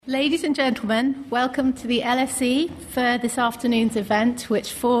Ladies and gentlemen, welcome to the LSE for this afternoon's event,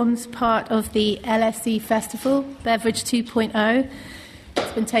 which forms part of the LSE Festival, Beveridge 2.0.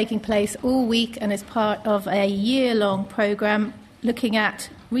 It's been taking place all week and is part of a year-long programme looking at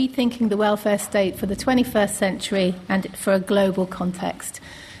rethinking the welfare state for the 21st century and for a global context.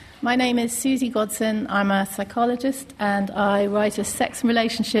 My name is Susie Godson. I'm a psychologist and I write a sex and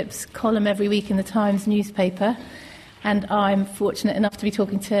relationships column every week in the Times newspaper. And I'm fortunate enough to be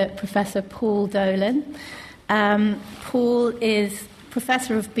talking to Professor Paul Dolan. Paul is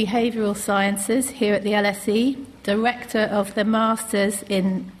Professor of Behavioural Sciences here at the LSE, Director of the Masters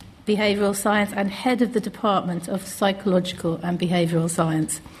in Behavioural Science and Head of the Department of Psychological and Behavioural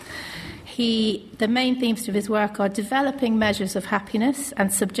Science. The main themes of his work are developing measures of happiness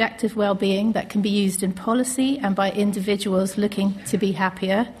and subjective well-being that can be used in policy and by individuals looking to be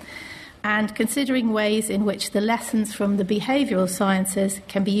happier, and considering ways in which the lessons from the behavioural sciences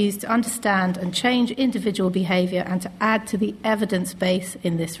can be used to understand and change individual behaviour and to add to the evidence base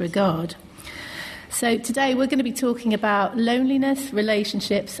in this regard. So today we're going to be talking about loneliness,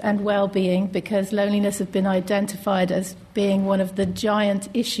 relationships and well-being, because loneliness has been identified as being one of the giant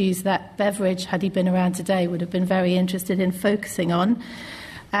issues that Beveridge, had he been around today, would have been very interested in focusing on.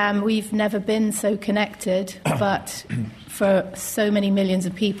 We've never been so connected, but for so many millions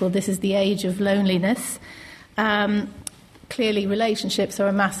of people, this is the age of loneliness. Clearly, relationships are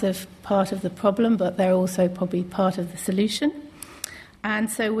a massive part of the problem, but they're also probably part of the solution.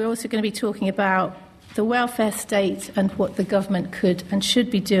 And so we're also going to be talking about the welfare state and what the government could and should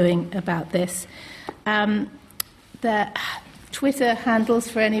be doing about this. The Twitter handles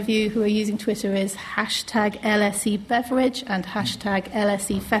for any of you who are using Twitter is hashtag LSE Beveridge and hashtag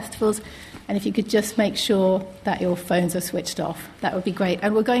LSE Festivals. And if you could just make sure that your phones are switched off, that would be great.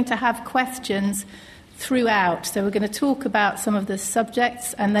 And we're going to have questions throughout. So we're going to talk about some of the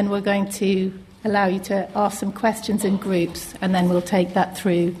subjects and then we're going to allow you to ask some questions in groups and then we'll take that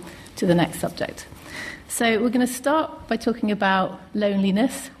through to the next subject. So we're going to start by talking about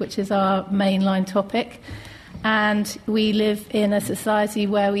loneliness, which is our mainline topic. And we live in a society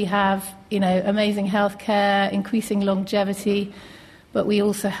where we have, amazing healthcare, increasing longevity, but we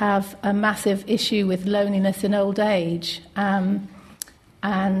also have a massive issue with loneliness in old age. And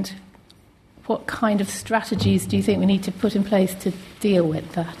what kind of strategies do you think we need to put in place to deal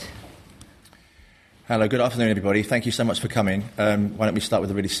with that? Hello, good afternoon, everybody. Thank you so much for coming. Why don't we start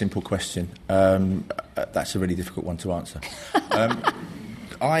with a really simple question? That's a really difficult one to answer.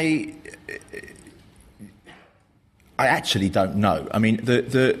 I actually don't know. I mean,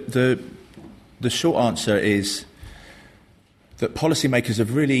 the short answer is that policymakers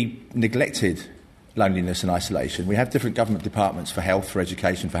have really neglected loneliness and isolation. We have different government departments for health, for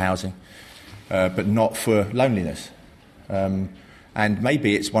education, for housing, but not for loneliness. And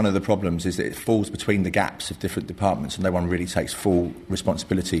maybe it's one of the problems is that it falls between the gaps of different departments and no one really takes full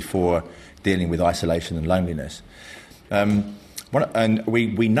responsibility for dealing with isolation and loneliness. And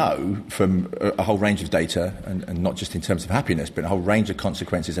we know from a whole range of data, and not just in terms of happiness, but a whole range of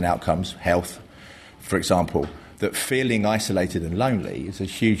consequences and outcomes, health, for example, that feeling isolated and lonely is a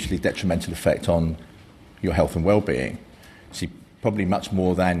hugely detrimental effect on your health and well-being. See, probably much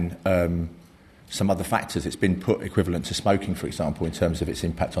more than some other factors. It's been put equivalent to smoking, for example, in terms of its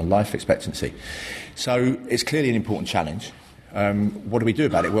impact on life expectancy. So it's clearly an important challenge. What do we do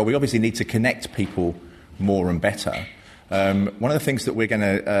about it? Well, we obviously need to connect people more and better. One of the things that we're going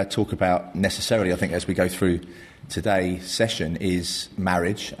to talk about necessarily, I think, as we go through today's session is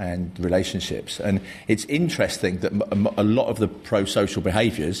marriage and relationships. And it's interesting that a lot of the pro-social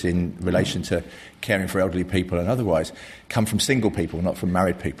behaviours in relation to caring for elderly people and otherwise come from single people, not from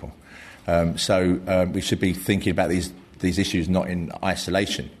married people. So we should be thinking about these issues not in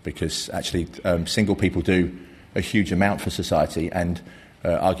isolation, because actually single people do a huge amount for society and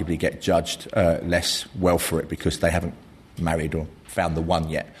arguably get judged less well for it because they haven't married or found the one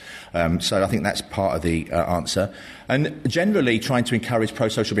yet. So I think that's part of the answer. And generally trying to encourage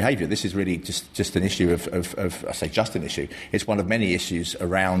pro-social behaviour. This is really just an issue of I say just an issue. It's one of many issues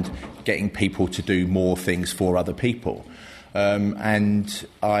around getting people to do more things for other people. And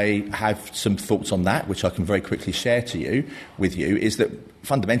I have some thoughts on that, which I can very quickly share with you, is that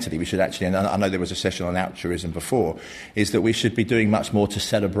fundamentally we should actually, and I know there was a session on altruism before, is that we should be doing much more to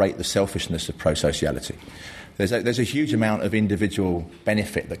celebrate the selfishness of pro-sociality. There's a huge amount of individual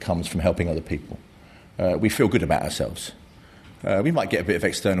benefit that comes from helping other people. We feel good about ourselves. We might get a bit of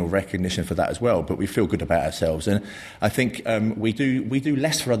external recognition for that as well, but we feel good about ourselves. And I think we do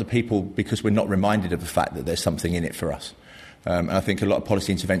less for other people because we're not reminded of the fact that there's something in it for us. And I think a lot of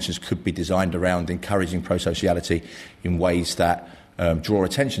policy interventions could be designed around encouraging pro-sociality in ways that draw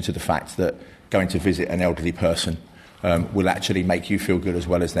attention to the fact that going to visit an elderly person will actually make you feel good as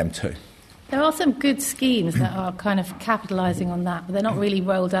well as them too. There are some good schemes that are kind of capitalising on that, but they're not really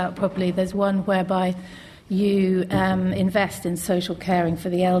rolled out properly. There's one whereby you invest in social caring for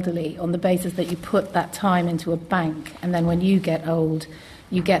the elderly on the basis that you put that time into a bank, and then when you get old,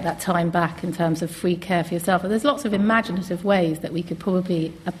 you get that time back in terms of free care for yourself. But there's lots of imaginative ways that we could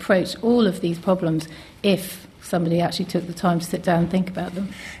probably approach all of these problems if somebody actually took the time to sit down and think about them.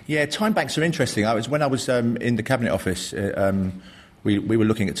 Yeah, time banks are interesting. When I was in the Cabinet Office, we were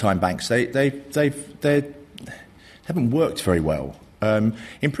looking at time banks. They haven't worked very well.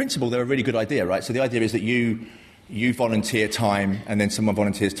 In principle, they're a really good idea, right? So the idea is that you volunteer time, and then someone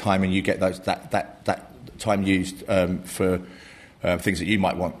volunteers time, and you get that time used for things that you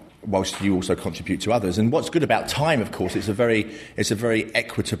might want, whilst you also contribute to others. And what's good about time, of course, it's a very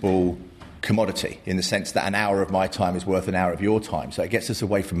equitable commodity in the sense that an hour of my time is worth an hour of your time. So it gets us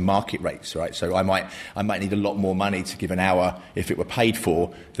away from market rates, right? So I might need a lot more money to give an hour if it were paid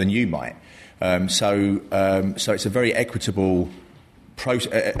for than you might. So it's a very equitable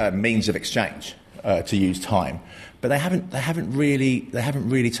means of exchange to use time. But they haven't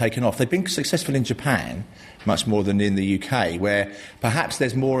really taken off. They've been successful in Japan much more than in the UK, where perhaps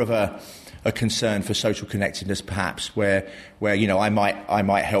there's more of a concern for social connectedness, perhaps where I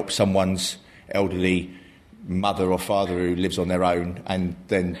might help someone's elderly mother or father who lives on their own, and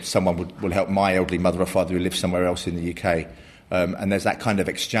then someone will help my elderly mother or father who lives somewhere else in the UK, and there's that kind of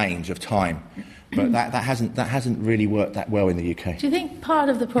exchange of time. But that hasn't really worked that well in the UK. Do you think part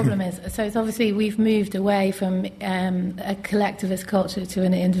of the problem is, so it's obviously we've moved away from a collectivist culture to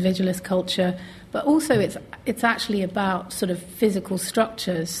an individualist culture, but also it's actually about sort of physical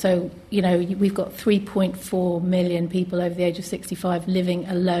structures. So, we've got 3.4 million people over the age of 65 living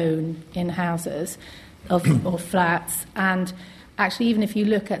alone in houses or flats. And actually, even if you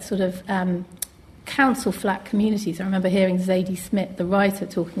look at sort of council flat communities. I remember hearing Zadie Smith, the writer,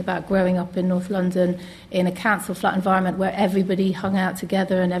 talking about growing up in North London in a council flat environment where everybody hung out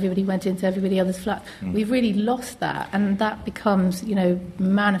together and everybody went into everybody else's flat. We've really lost that, and that becomes,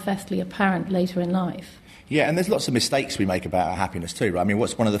 manifestly apparent later in life. Yeah, and there's lots of mistakes we make about our happiness too, right? I mean,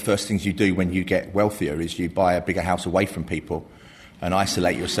 what's one of the first things you do when you get wealthier is you buy a bigger house away from people and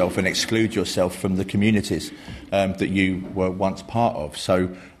isolate yourself and exclude yourself from the communities that you were once part of.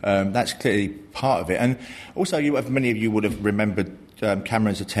 So that's clearly part of it. And also, many of you would have remembered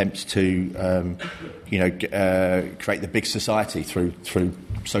Cameron's attempts to, create the big society through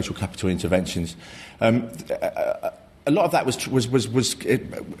social capital interventions. A lot of that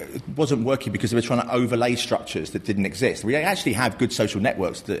wasn't working because they were trying to overlay structures that didn't exist. We actually have good social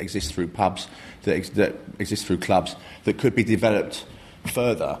networks that exist through pubs, that exist through clubs, that could be developed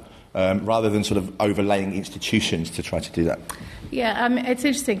further, rather than sort of overlaying institutions to try to do that. Yeah, it's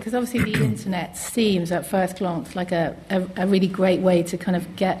interesting because obviously the internet seems at first glance like a really great way to kind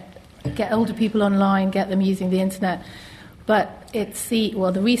of get older people online, get them using the internet. But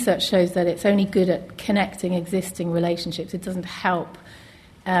the research shows that it's only good at connecting existing relationships. It doesn't help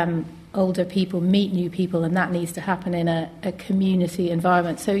older people meet new people, and that needs to happen in a community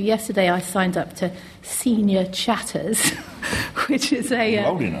environment. So yesterday I signed up to Senior Chatters, which is You're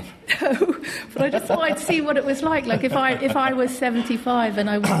old enough. No, but I just thought I'd see what it was like. Like if I was 75 and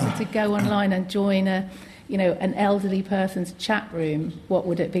I wanted to go online and join an elderly person's chat room, what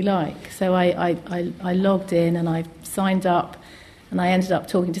would it be like? So I logged in and I signed up, and I ended up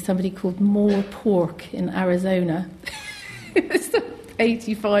talking to somebody called More Pork in Arizona. It was an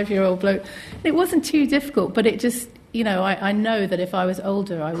 85-year-old bloke. It wasn't too difficult, but it just, I know that if I was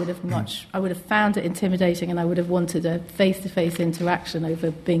older, I would have found it intimidating, and I would have wanted a face-to-face interaction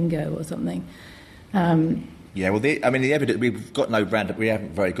over bingo or something. Yeah, well, the evidence, we've got we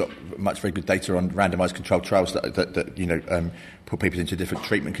haven't got very good data on randomised controlled trials that put people into different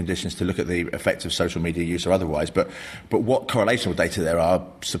treatment conditions to look at the effects of social media use or otherwise. But what correlational data there are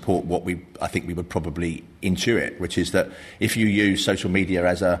support what I think we would probably intuit, which is that if you use social media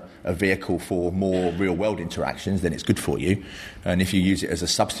as a vehicle for more real-world interactions, then it's good for you. And if you use it as a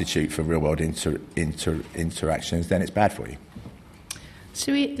substitute for real-world interactions, then it's bad for you.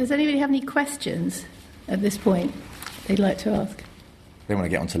 Does anybody have any questions at this point they'd like to ask? They want to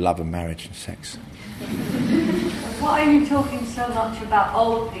get onto love and marriage and sex. Why are you talking so much about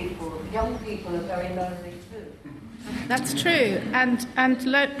old people? Young people are very lonely too. That's true, and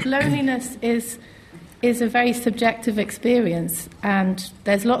loneliness is a very subjective experience, and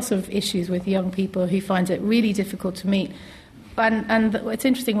there's lots of issues with young people who find it really difficult to meet. And it's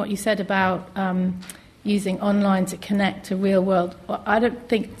interesting what you said about using online to connect to real world. Well, I don't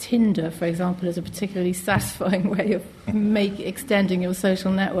think Tinder, for example, is a particularly satisfying way of extending your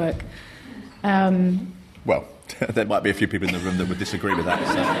social network. Well, there might be a few people in the room that would disagree with that.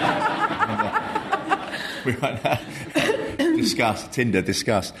 So. We might discuss Tinder.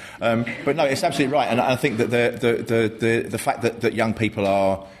 But no, it's absolutely right, and I think that the fact that young people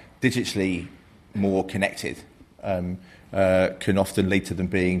are digitally more connected can often lead to them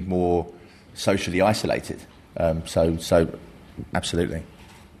being more socially isolated. So absolutely.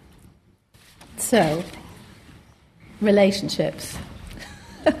 So, relationships.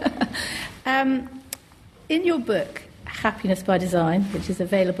 In your book, Happiness by Design, which is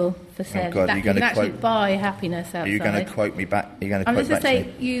available for sale, oh God, you can actually buy happiness outside. Are you going to quote me back? I'm just going to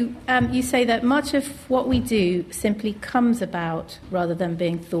say, you say that much of what we do simply comes about rather than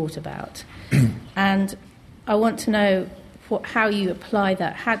being thought about. And I want to know how you apply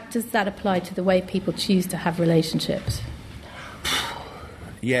that. How does that apply to the way people choose to have relationships?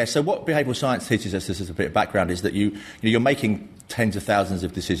 Yeah, so what behavioural science teaches us, this is a bit of background, is that you're making tens of thousands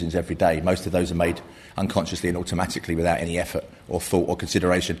of decisions every day. Most of those are made unconsciously and automatically without any effort or thought or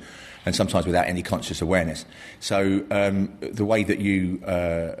consideration, and sometimes without any conscious awareness. So the way that you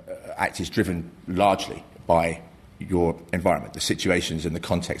act is driven largely by your environment, the situations and the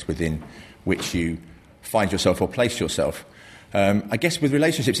context within which you find yourself or place yourself. I guess with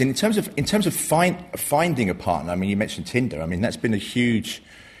relationships, in terms of finding a partner, I mean, you mentioned Tinder. I mean, that's been a huge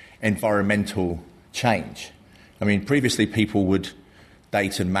environmental change. I mean, previously people would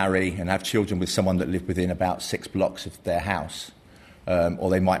date and marry and have children with someone that lived within about 6 blocks of their house,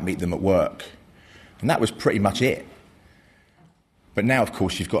 or they might meet them at work. And that was pretty much it. But now, of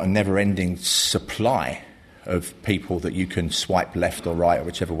course, you've got a never-ending supply of people that you can swipe left or right, or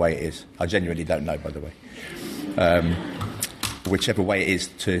whichever way it is. I genuinely don't know, by the way. Whichever way it is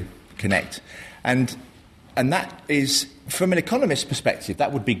to connect. And that is, from an economist's perspective,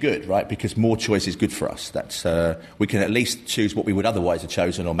 that would be good, right? Because more choice is good for us. That's we can at least choose what we would otherwise have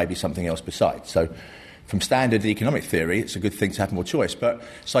chosen, or maybe something else besides. So from standard economic theory, it's a good thing to have more choice. But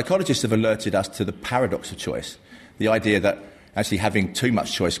psychologists have alerted us to the paradox of choice, the idea that actually having too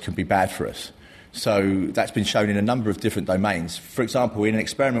much choice can be bad for us. So that's been shown in a number of different domains. For example, in an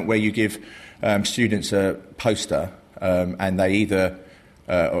experiment where you give students a poster, and they either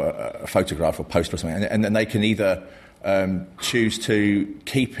a photograph or poster or something, and then they can either choose to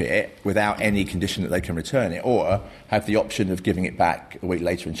keep it without any condition that they can return it, or have the option of giving it back a week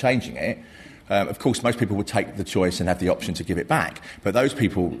later and changing it. Of course, most people would take the choice and have the option to give it back, but those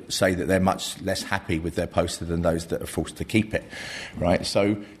people say that they're much less happy with their poster than those that are forced to keep it, right?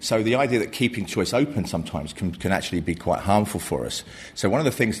 So the idea that keeping choice open sometimes can actually be quite harmful for us. So one of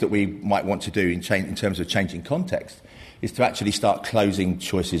the things that we might want to do in terms of changing context is to actually start closing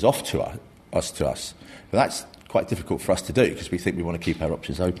choices off to us. But that's quite difficult for us to do because we think we want to keep our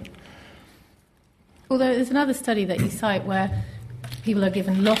options open. Although there's another study that you cite where people are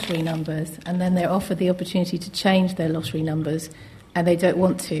given lottery numbers and then they're offered the opportunity to change their lottery numbers, and they don't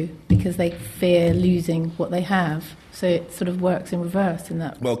want to because they fear losing what they have. So it sort of works in reverse in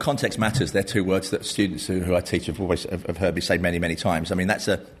that. Well, context matters. They're two words that students who I teach have always have heard me say many, many times. I mean, that's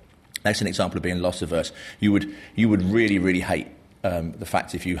an example of being loss averse. You would really, really hate the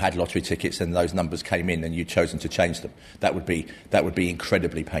fact if you had lottery tickets and those numbers came in and you'd chosen to change them. That would be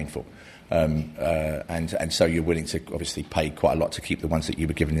incredibly painful. And so you're willing to obviously pay quite a lot to keep the ones that you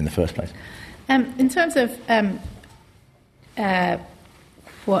were given in the first place. In terms of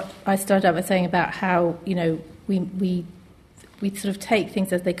what I started out by saying about how, you know, we sort of take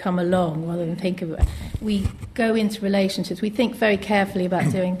things as they come along rather than think of it. We go into relationships. We think very carefully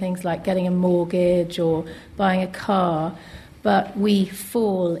about doing things like getting a mortgage or buying a car, but we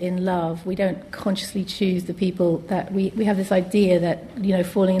fall in love. We don't consciously choose the people that we have this idea that, you know,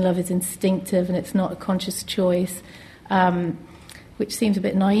 falling in love is instinctive and it's not a conscious choice, which seems a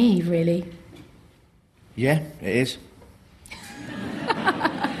bit naive, really. Yeah, it is.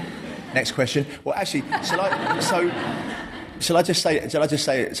 Next question. Well, actually, shall I just say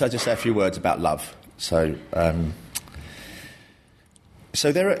a few words about love? So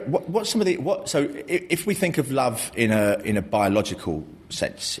there are if we think of love in a biological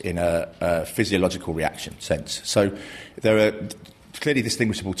sense, in a physiological reaction sense, so there are clearly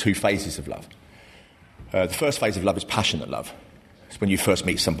distinguishable two phases of love. The first phase of love is passionate love. It's when you first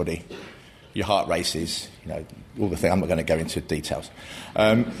meet somebody, your heart races, you know, all the thing. I'm not going to go into details.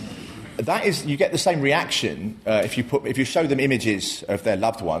 That is, you get the same reaction if you show them images of their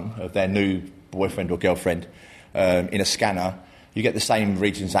loved one, of their new boyfriend or girlfriend, in a scanner. You get the same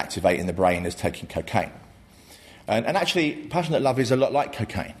regions activate in the brain as taking cocaine. And actually, passionate love is a lot like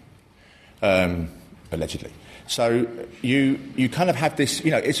cocaine. allegedly. So you kind of have this,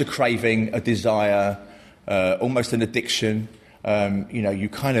 it's a craving, a desire, almost an addiction. You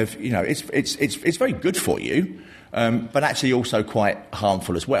kind of, it's very good for you, but actually also quite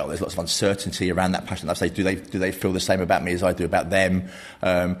harmful as well. There's lots of uncertainty around that passion. I say, do they feel the same about me as I do about them?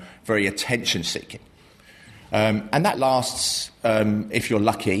 Very attention-seeking. And that lasts, if you're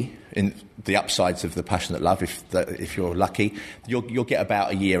lucky, in the upsides of the passionate love, if you're lucky, you'll get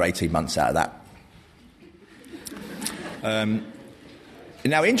about a year, 18 months out of that.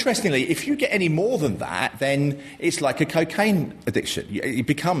 Now, interestingly, if you get any more than that, then it's like a cocaine addiction. It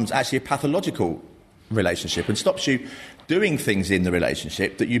becomes actually a pathological relationship and stops you doing things in the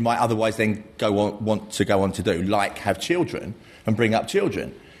relationship that you might otherwise then want to go on to do, like have children and bring up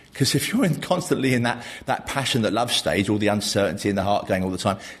children. Because if you're constantly in that passionate love stage, all the uncertainty in the heart going all the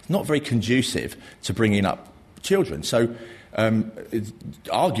time, it's not very conducive to bringing up children. So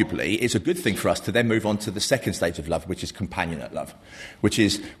arguably, it's a good thing for us to then move on to the second stage of love, which is companionate love, which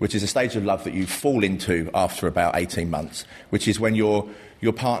is a stage of love that you fall into after about 18 months, which is when your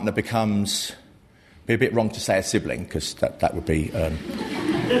partner becomes, be a bit wrong to say a sibling, because that would be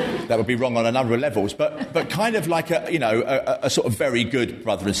that would be wrong on a number of levels, but kind of like a sort of very good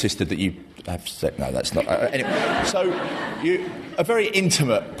brother and sister that you have said. No, that's not. Anyway, so a very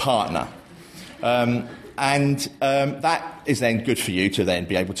intimate partner. And that is then good for you to then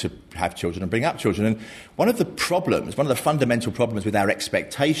be able to have children and bring up children. And one of the fundamental problems with our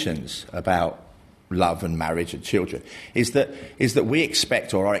expectations about love and marriage and children is that we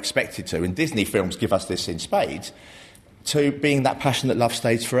expect, or are expected to, and Disney films give us this in spades, to being that passionate love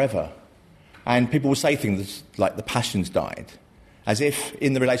stage forever. And people will say things like the passion's died, as if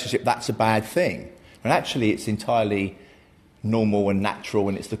in the relationship that's a bad thing. And actually it's entirely normal and natural,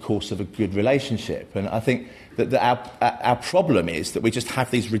 and it's the course of a good relationship. And I think that our problem is that we just have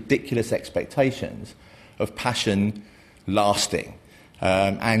these ridiculous expectations of passion lasting,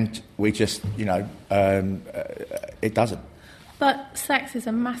 and we just, it doesn't. But sex is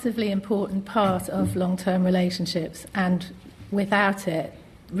a massively important part of long-term relationships, and without it,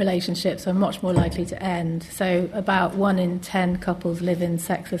 relationships are much more likely to end. So about 1 in 10 couples live in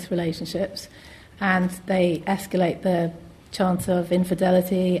sexless relationships, and they escalate the chance of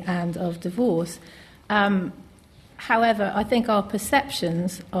infidelity and of divorce. However, I think our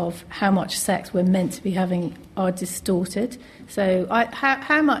perceptions of how much sex we're meant to be having are distorted. So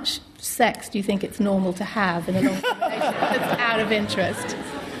how much sex do you think it's normal to have in a long-term relationship that's out of interest?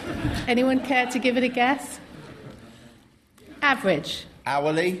 Anyone care to give it a guess? Average.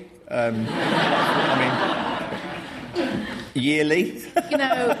 Hourly? Yearly?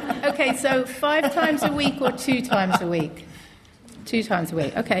 Okay, so 5 times a week or 2 times a week? 2 times a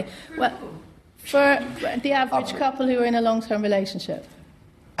week, okay. Well, for the average couple who are in a long-term relationship.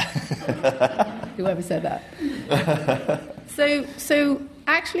 Whoever said that. So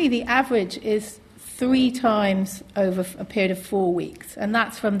actually the average is 3 times over a period of 4 weeks. And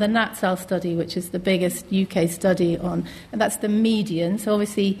that's from the NatSal study, which is the biggest UK study on, and that's the median. So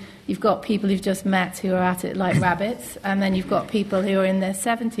obviously you've got people you've just met who are at it like rabbits, and then you've got people who are in their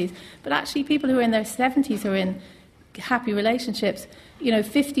 70s. But actually people who are in their 70s are in happy relationships.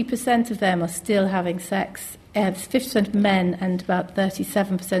 50% of them are still having sex. 50% of men and about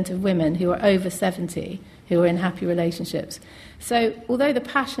 37% of women who are over 70 who are in happy relationships. So although the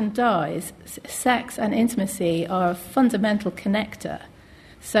passion dies, sex and intimacy are a fundamental connector.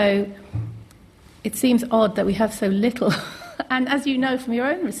 So it seems odd that we have so little. And as you know from your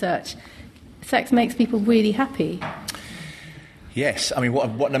own research, sex makes people really happy. Yes,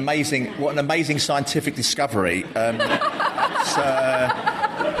 what an amazing scientific discovery.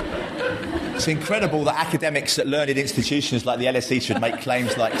 It's incredible that academics at learned institutions like the LSE should make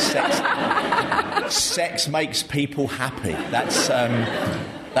claims like sex makes people happy. That's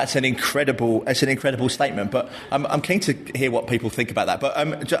an incredible statement. But I'm keen to hear what people think about that. But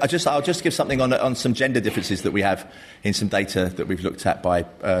I'll just give something on some gender differences that we have in some data that we've looked at by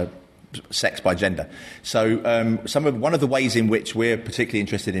sex by gender. So one of the ways in which we're particularly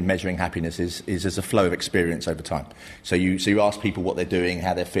interested in measuring happiness is as a flow of experience over time. So you ask people what they're doing,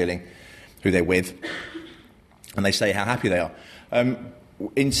 how they're feeling, who they're with, and they say how happy they are.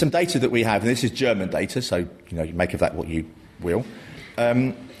 In some data that we have, and this is German data, so you make of that what you will,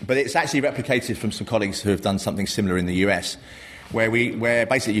 but it's actually replicated from some colleagues who have done something similar in the US, where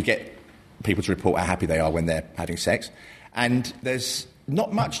basically you get people to report how happy they are when they're having sex, and there's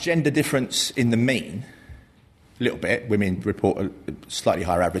not much gender difference in the mean. A little bit. Women report a slightly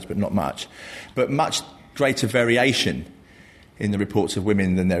higher average, but not much. But much greater variation in the reports of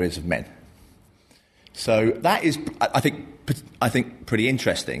women than there is of men. So that is, I think, pretty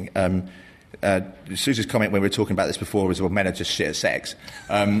interesting. Susan's comment when we were talking about this before was, well, men are just shit at sex.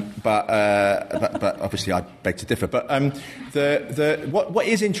 But obviously I beg to differ. But what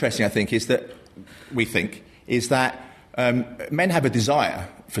is interesting, I think, is that men have a desire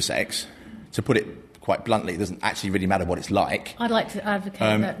for sex. To put it quite bluntly, it doesn't actually really matter what it's like. I'd like to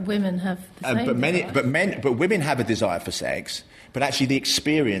advocate that women have the same but women have a desire for sex, but actually the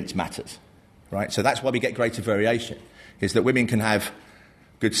experience matters, right? So that's why we get greater variation, is that women can have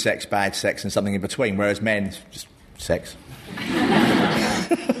good sex, bad sex, and something in between, whereas men, just sex.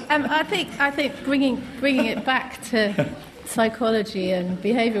 I think bringing it back to psychology and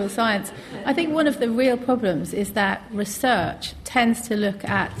behavioural science, I think one of the real problems is that research tends to look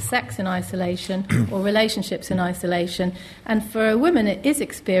at sex in isolation or relationships in isolation, and for a woman it is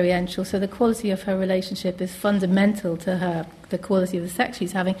experiential, so the quality of her relationship is fundamental to the quality of the sex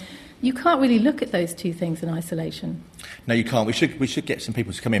she's having. You can't really look at those two things in isolation. No, you can't. We should get some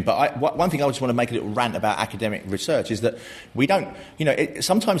people to come in. But one thing I just want to make a little rant about academic research is that we don't,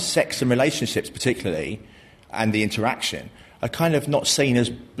 sometimes sex and relationships particularly, and the interaction, are kind of not seen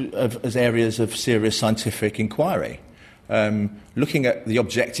as areas of serious scientific inquiry. Looking at the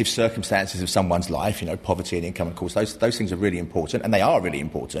objective circumstances of someone's life, poverty and income, of course, those things are really important, and they are really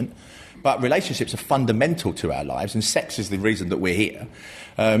important. But relationships are fundamental to our lives, and sex is the reason that we're here.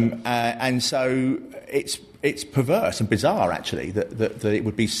 And so it's perverse and bizarre, actually, that it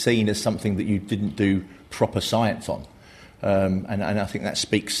would be seen as something that you didn't do proper science on. And I think that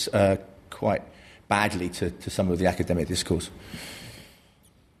speaks quite badly to some of the academic discourse.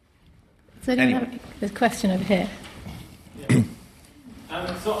 So there's a question over here. Yeah.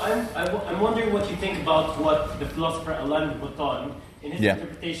 So I'm wondering what you think about what the philosopher Alain de Botton, in his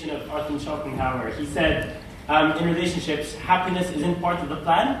interpretation of Arthur Schopenhauer, he said, in relationships, happiness isn't part of the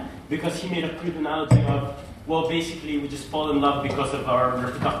plan, because he made a crude analogy of, well, basically we just fall in love because of our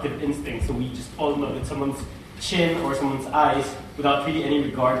reproductive instinct, so we just fall in love with someone's chin or someone's eyes without really any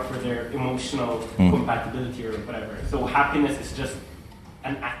regard for their emotional compatibility or whatever. So happiness is just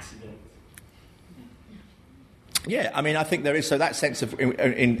an accident. Yeah, I mean, I think there is, so that sense of,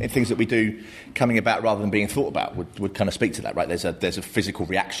 in things that we do coming about rather than being thought about would kind of speak to that, right? There's a physical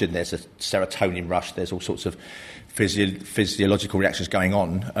reaction, there's a serotonin rush, there's all sorts of physiological reactions going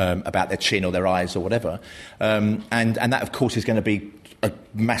on about their chin or their eyes or whatever. And that, of course, is going to be a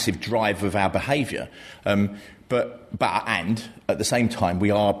massive drive of our behaviour. But at the same time, we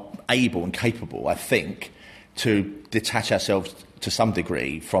are able and capable, I think, to detach ourselves to some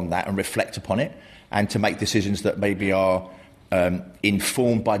degree from that and reflect upon it, and to make decisions that maybe are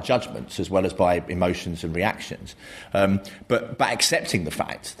informed by judgments as well as by emotions and reactions. But accepting the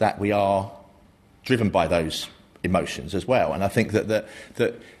fact that we are driven by those emotions as well. And I think that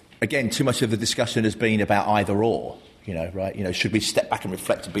again, too much of the discussion has been about either or, right? Should we step back and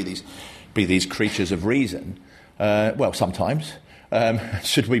reflect and be these creatures of reason? Well, sometimes.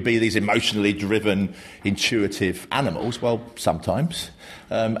 Should we be these emotionally driven, intuitive animals? Well, sometimes.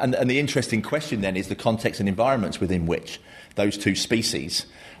 And the interesting question then is the context and environments within which those two species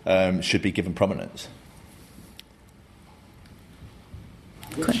should be given prominence.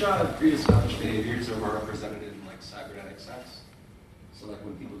 Which pre-established behaviors are more represented in cybernetic sex? So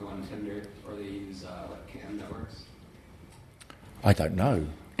when people go on Tinder or they use cam networks? I don't know.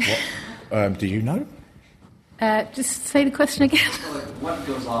 What do you know? Just say the question again. So, what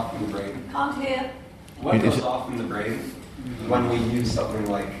goes off in the brain? Can't hear. What goes off in the brain when we use something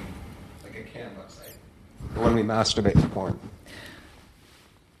like a cam website? Or when we masturbate to porn?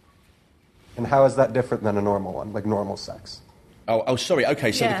 And how is that different than a normal one, like normal sex? Oh, sorry.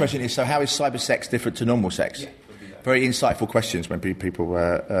 Okay, so the question is, so how is cyber sex different to normal sex? Yeah. Very insightful questions when people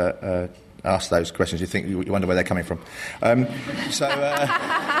ask those questions. You wonder where they're coming from.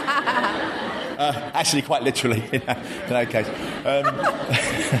 Actually, quite literally, in that case.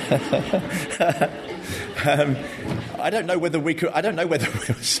 I don't know whether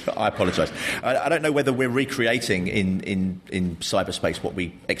I apologise. I don't know whether we're recreating in cyberspace what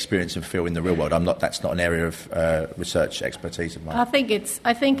we experience and feel in the real world. That's not an area of research expertise of mine. I think it's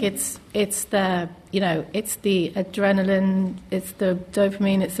the the adrenaline, it's the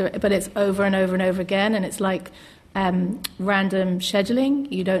dopamine, but it's over and over and over again, and it's like random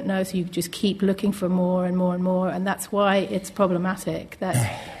scheduling. You don't know, so you just keep looking for more and more and more, and that's why it's problematic.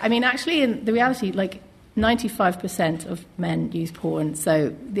 Actually, in the reality, 95% of men use porn,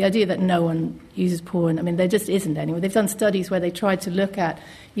 so the idea that no one uses porn, there just isn't anyone. They've done studies where they tried to look at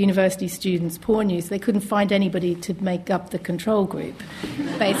university students' porn use. They couldn't find anybody to make up the control group,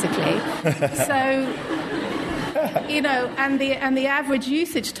 basically. So, and the average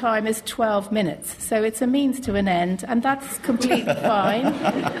usage time is 12 minutes. So it's a means to an end, and that's completely fine.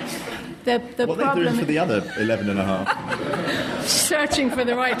 the what problem... What they're doing for the other 11 and a half? Searching for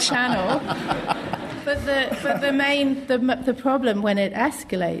the right channel. But the problem when it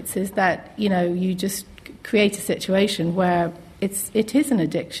escalates is that, you just create a situation where it is an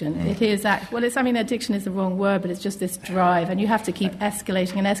addiction. It is addiction is the wrong word, but it's just this drive, and you have to keep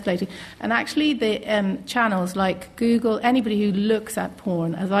escalating and escalating. And actually, the channels like Google, anybody who looks at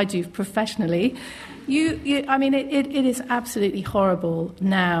porn, as I do professionally, it is absolutely horrible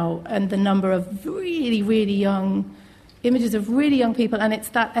now, and the number of really, really young images of really young people, and it's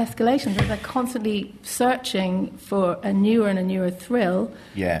that escalation that they're constantly searching for a newer and a newer thrill,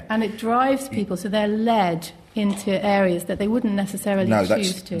 and it drives people, so they're led into areas that they wouldn't necessarily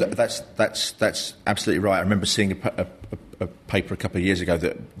choose to. That's absolutely right. I remember seeing a paper a couple of years ago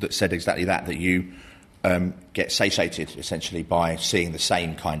that said exactly that you get satiated, essentially, by seeing the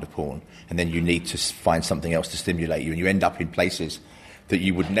same kind of porn, and then you need to find something else to stimulate you, and you end up in places that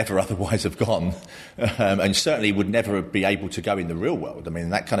you would never otherwise have gone, and certainly would never be able to go in the real world. I mean,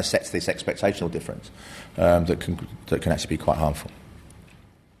 that kind of sets this expectational difference that can actually be quite harmful.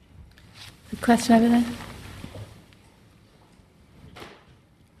 A question over there?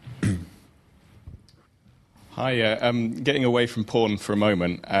 Hi, getting away from porn for a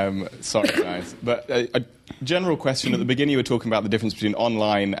moment. Sorry, guys. But a general question. At the beginning, you were talking about the difference between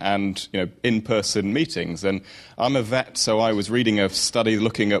online and in-person meetings. And I'm a vet, so I was reading a study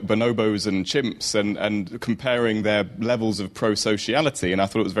looking at bonobos and chimps and comparing their levels of pro-sociality. And I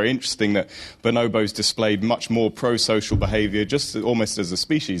thought it was very interesting that bonobos displayed much more pro-social behaviour, just almost as a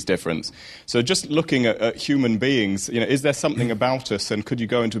species difference. So just looking at human beings, is there something about us, and could you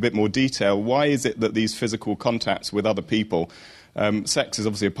go into a bit more detail? Why is it that these physical contacts with other people, sex is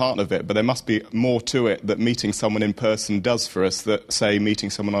obviously a part of it, but there must be more to it that meeting someone in person does for us that, say, meeting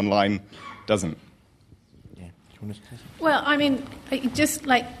someone online doesn't? Yeah. Do you want to say something? Well, I mean, just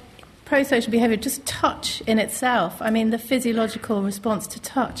like pro-social behaviour, just touch in itself. I mean, the physiological response to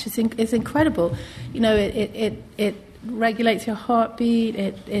touch is incredible. It regulates your heartbeat,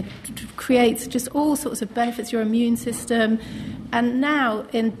 it creates just all sorts of benefits, your immune system. And now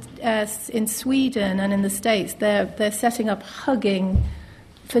in Sweden and in the States, they're setting up hugging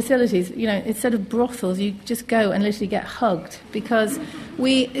facilities. Instead of brothels, you just go and literally get hugged, because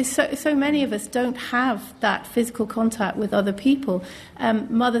so many of us don't have that physical contact with other people.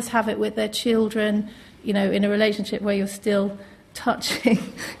 Mothers have it with their children, in a relationship where you're still touching.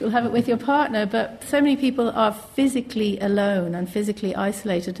 You'll have it with your partner, but so many people are physically alone and physically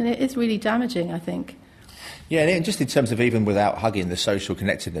isolated, and it is really damaging, I think. Yeah, and just in terms of even without hugging, the social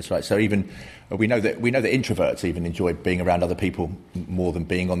connectedness, right? So even we know that introverts even enjoy being around other people more than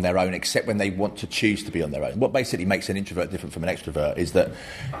being on their own, except when they want to choose to be on their own. What basically makes an introvert different from an extrovert is that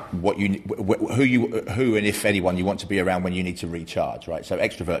who and if anyone you want to be around when you need to recharge, right? So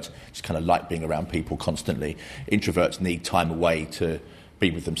extroverts just kind of like being around people constantly. Introverts need time away to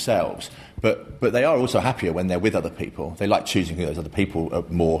be with themselves, but they are also happier when they're with other people. They like choosing those other people a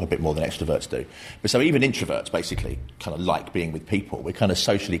bit more than extroverts do. But so even introverts basically kind of like being with people. We're kind of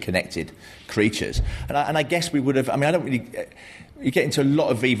socially connected creatures, and I guess we would have. I mean, I don't really. You get into a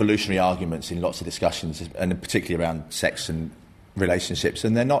lot of evolutionary arguments in lots of discussions, and particularly around sex and relationships,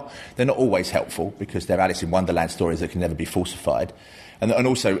 and they're not always helpful, because they're Alice in Wonderland stories that can never be falsified. And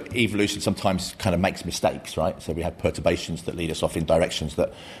also, evolution sometimes kind of makes mistakes, right? So we have perturbations that lead us off in directions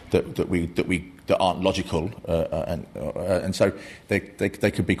that aren't logical, and so they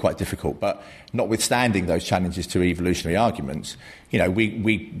could be quite difficult. But notwithstanding those challenges to evolutionary arguments,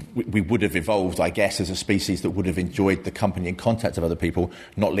 we would have evolved, I guess, as a species that would have enjoyed the company and contact of other people,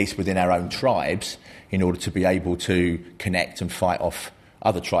 not least within our own tribes, in order to be able to connect and fight off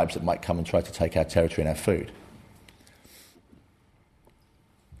other tribes that might come and try to take our territory and our food.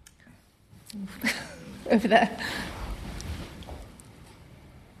 Over there.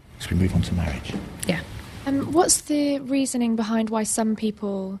 Should we move on to marriage? Yeah. What's the reasoning behind why some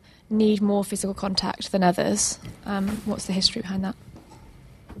people need more physical contact than others? What's the history behind that?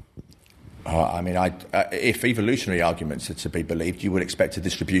 If evolutionary arguments are to be believed, you would expect a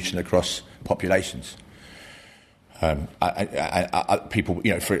distribution across populations. People,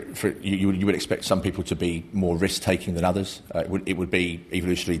 you would expect some people to be more risk-taking than others. It would be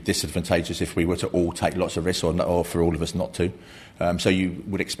evolutionarily disadvantageous if we were to all take lots of risks, or for all of us not to. So you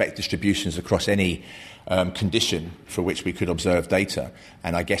would expect distributions across any condition for which we could observe data,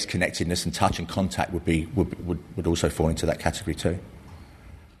 and I guess connectedness and touch and contact would also fall into that category too.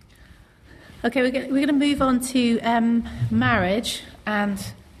 Okay, we're going to move on to marriage and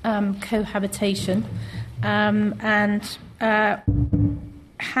cohabitation. And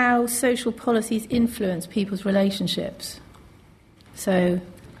how social policies influence people's relationships. So,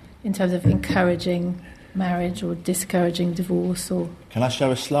 in terms of encouraging marriage or discouraging divorce? Or Can I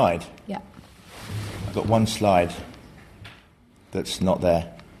show a slide? yeah. I've got one slide that's not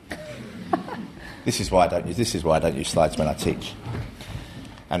there. This is why I don't use slides when I teach,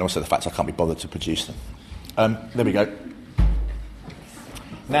 and also the fact I can't be bothered to produce them. There we go.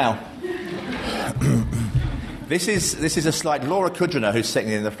 Now, this is a slide. Laura Kudrina, who's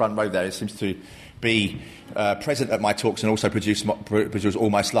sitting in the front row there, seems to be present at my talks and also produce all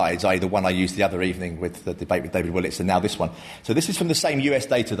my slides, i.e. the one I used the other evening with the debate with David Willetts, and now this one. So this is from the same US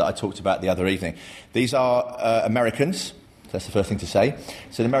data that I talked about the other evening. These are Americans. That's the first thing to say.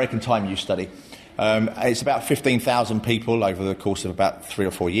 It's an American time use study. It's about 15,000 people over the course of about 3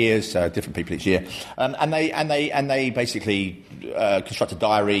 or 4 years, different people each year, and they basically construct a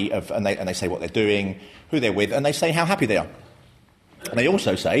diary and they say what they're doing, who they're with, and they say how happy they are. And they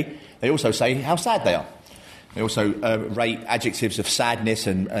also say how sad they are. They also rate adjectives of sadness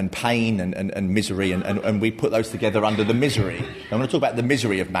and pain and misery, and we put those together under the misery. I'm going to talk about the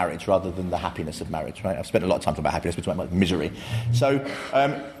misery of marriage rather than the happiness of marriage, right? I've spent a lot of time talking about happiness, but talking about misery. So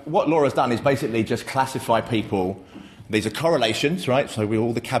what Laura's done is basically just classify people. These are correlations, right? So with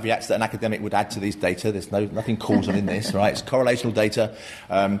all the caveats that an academic would add to these data, there's nothing causal in this, right? It's correlational data.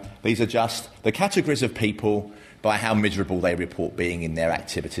 These are just the categories of people by how miserable they report being in their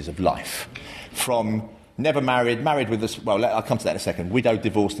activities of life. From never married, married with us. Well, I'll come to that in a second. Widowed,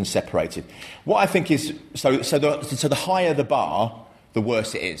 divorced, and separated. What I think is so the higher the bar, the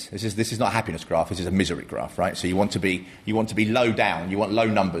worse it is. This is not a happiness graph. This is a misery graph, right? So you want to be low down. You want low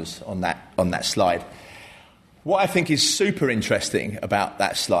numbers on that slide. What I think is super interesting about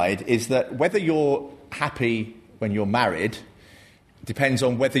that slide is that whether you're happy when you're married depends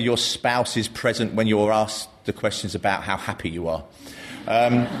on whether your spouse is present when you're asked the questions about how happy you are.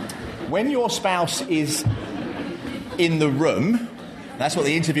 When your spouse is in the room, that's what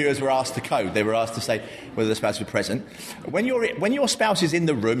the interviewers were asked to code. They were asked to say whether the spouse was present. When your spouse is in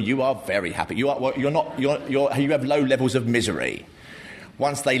the room, you are very happy. You have low levels of misery.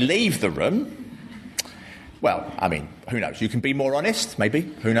 Once they leave the room, well, I mean, who knows? You can be more honest, maybe.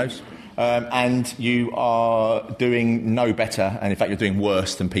 Who knows? And you are doing no better, and in fact, you're doing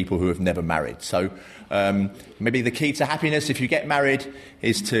worse than people who have never married. So maybe the key to happiness, if you get married,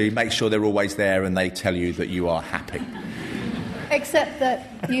 is to make sure they're always there and they tell you that you are happy. Except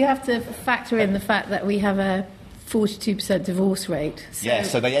that you have to factor in the fact that we have a 42% divorce rate.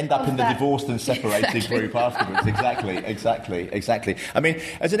 So they end up in the divorced and separated group afterwards. Exactly. I mean,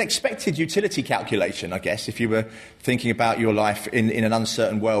 as an expected utility calculation, I guess, if you were thinking about your life in an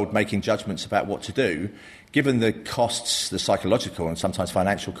uncertain world, making judgments about what to do, given the costs, the psychological and sometimes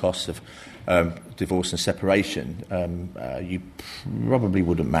financial costs of divorce and separation, you probably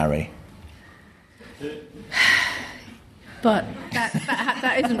wouldn't marry. But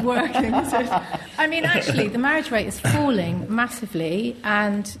that isn't working, is it? I mean, actually, the marriage rate is falling massively,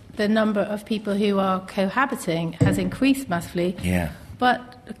 and the number of people who are cohabiting has increased massively. Yeah.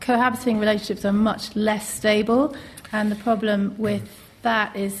 But cohabiting relationships are much less stable, and the problem with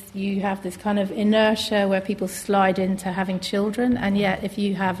that is you have this kind of inertia where people slide into having children, and yet if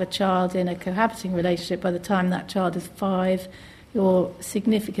you have a child in a cohabiting relationship, by the time that child is 5, you're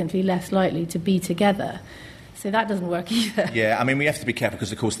significantly less likely to be together. So that doesn't work either. Yeah, I mean, we have to be careful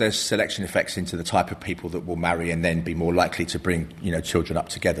because, of course, there's selection effects into the type of people that will marry and then be more likely to bring, children up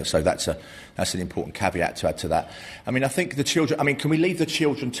together. So that's an important caveat to add to that. I mean, I think the children... I mean, can we leave the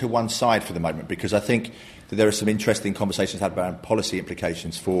children to one side for the moment? Because I think that there are some interesting conversations had about policy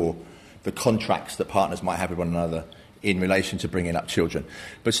implications for the contracts that partners might have with one another in relation to bringing up children.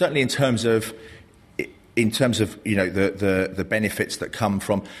 But certainly in terms of the benefits that come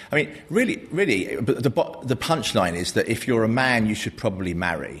from... I mean, really, the punchline is that if you're a man, you should probably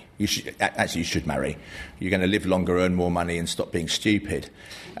marry. You should marry. You're going to live longer, earn more money, and stop being stupid.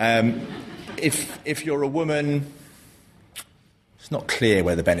 If you're a woman, it's not clear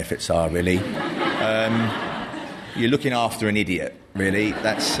where the benefits are, really. You're looking after an idiot, really.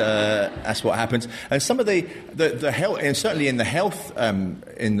 That's what happens. And some of the health, and certainly in the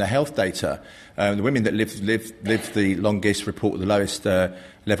health data, the women that live the longest report the lowest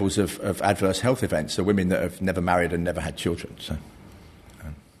levels of adverse health events are women that have never married and never had children. So,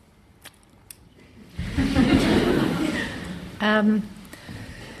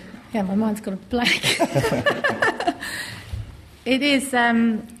 yeah, my mind's got a blank. It is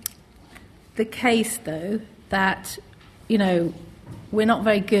the case, though, that, we're not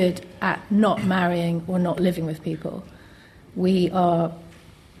very good at not marrying or not living with people. We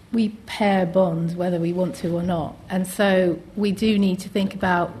pair bonds whether we want to or not. And so we do need to think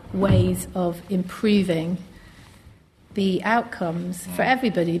about ways of improving the outcomes for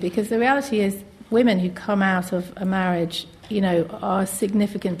everybody, because the reality is women who come out of a marriage, are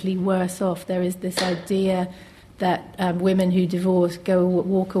significantly worse off. There is this idea that women who divorce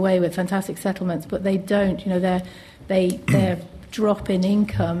walk away with fantastic settlements, but they don't. Their drop in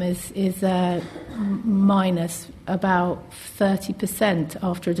income is minus about 30%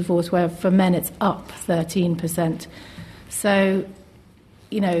 after a divorce, where for men it's up 13%. So,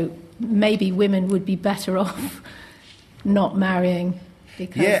 maybe women would be better off not marrying,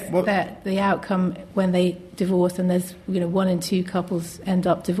 because the outcome when they divorce, and there's 1 in 2 couples end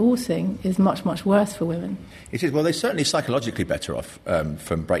up divorcing, is much, much worse for women. It is. Well, they're certainly psychologically better off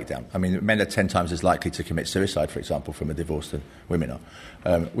from breakdown. I mean, men are 10 times as likely to commit suicide, for example, from a divorce than women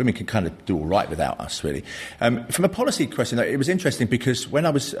are. Women can kind of do all right without us, really. From a policy question, though, it was interesting because when I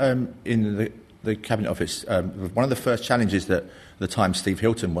was in the Cabinet Office, one of the first challenges that at the time Steve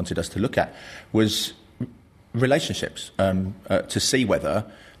Hilton wanted us to look at was relationships, to see whether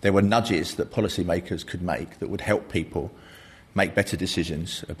there were nudges that policymakers could make that would help people make better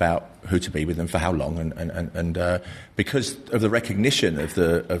decisions about who to be with and for how long, and because of the recognition of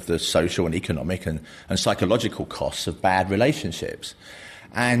the social and economic and psychological costs of bad relationships.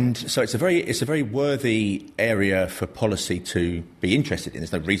 And so it's a very worthy area for policy to be interested in.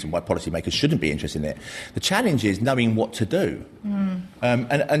 There's no reason why policymakers shouldn't be interested in it. The challenge is knowing what to do.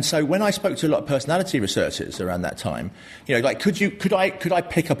 And so when I spoke to a lot of personality researchers around that time, could I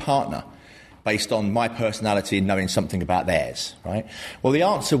pick a partner based on my personality and knowing something about theirs, right? Well, the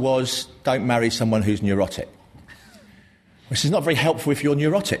answer was, don't marry someone who's neurotic, which is not very helpful if you're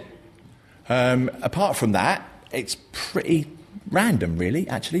neurotic. Apart from that, it's pretty random, really,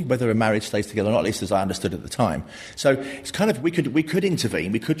 actually, whether a marriage stays together or not, at least as I understood at the time. So it's kind of, we could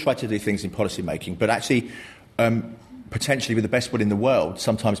intervene, we could try to do things in policy making, but actually, potentially with the best will in the world,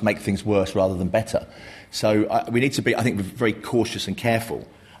 sometimes make things worse rather than better. So we need to be, I think, very cautious and careful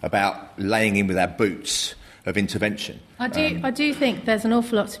about laying in with our boots of intervention. I do think there's an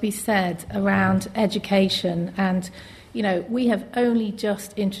awful lot to be said around education, and we have only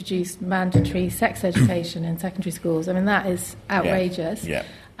just introduced mandatory sex education in secondary schools. I mean, that is outrageous. Yeah.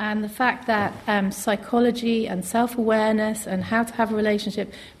 And the fact that psychology and self-awareness and how to have a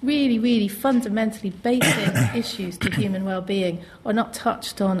relationship, really, really fundamentally basic issues to human well-being, are not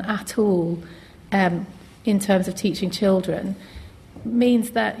touched on at all in terms of teaching children,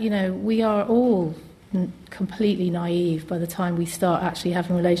 means that, we are all completely naive by the time we start actually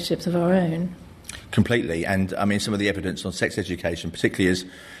having relationships of our own. Completely. And, I mean, some of the evidence on sex education, particularly as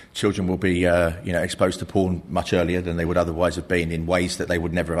children will be, exposed to porn much earlier than they would otherwise have been in ways that they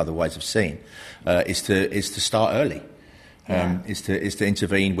would never otherwise have seen, is to start early. Is to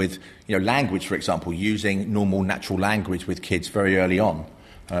intervene with, language, for example, using normal, natural language with kids very early on.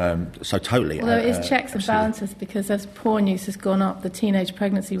 So totally. Although it is checks and balances, because as porn use has gone up, the teenage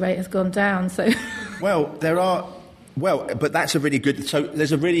pregnancy rate has gone down. So, but that's a really good. So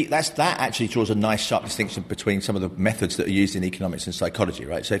that actually draws a nice sharp distinction between some of the methods that are used in economics and psychology,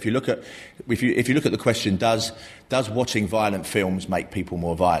 right? So if you look at the question, does watching violent films make people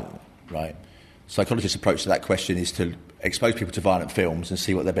more violent, right? Psychologists' approach to that question is to expose people to violent films and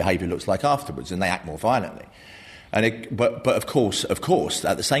see what their behaviour looks like afterwards, and they act more violently. But of course,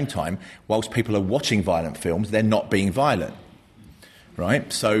 at the same time, whilst people are watching violent films, they're not being violent,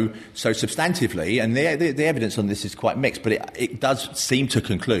 right? So substantively, and the evidence on this is quite mixed, but it does seem to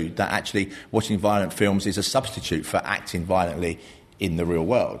conclude that actually watching violent films is a substitute for acting violently in the real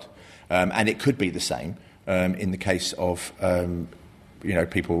world, and it could be the same in the case of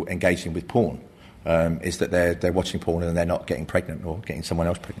people engaging with porn, is that they're watching porn and they're not getting pregnant or getting someone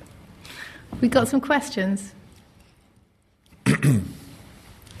else pregnant. We got some questions.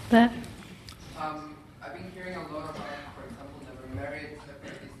 There. I've been hearing a lot about, for example, never married,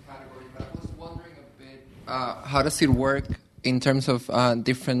 separatist category, but I was wondering a bit, how does it work in terms of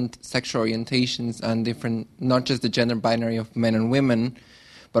different sexual orientations and different, not just the gender binary of men and women,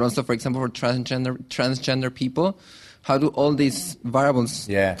 but also, for example, for transgender people? How do all these variables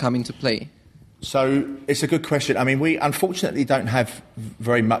come into play? So it's a good question. I mean, we unfortunately don't have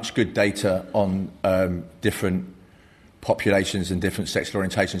very much good data on different populations and different sexual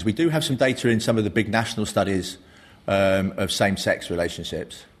orientations. We do have some data in some of the big national studies of same-sex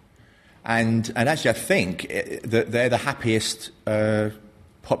relationships. And actually, I think that they're the happiest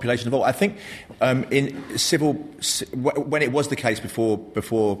population of all. I think in civil, when it was the case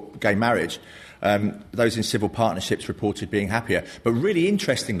before gay marriage, those in civil partnerships reported being happier. But really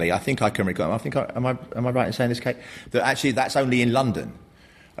interestingly, I think I can recall. Am I right in saying this, Kate? That actually that's only in London.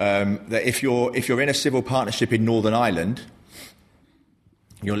 That if you're in a civil partnership in Northern Ireland,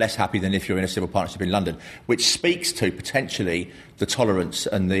 you're less happy than if you're in a civil partnership in London, which speaks to potentially the tolerance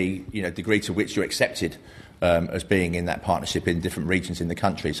and the degree to which you're accepted as being in that partnership in different regions in the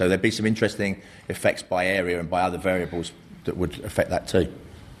country. So there'd be some interesting effects by area and by other variables that would affect that too.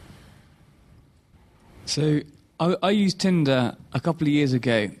 So I used Tinder a couple of years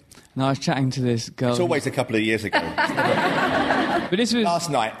ago, and I was chatting to this girl. It's always a couple of years ago. But this was last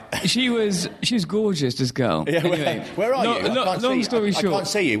night. She was gorgeous, this girl. Yeah, anyway, where are you? Long story short, I can't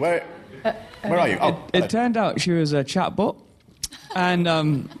see you. Where are you? It turned out she was a chatbot,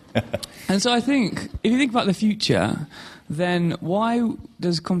 and so I think if you think about the future, then why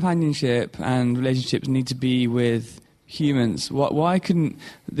does companionship and relationships need to be with humans? Why couldn't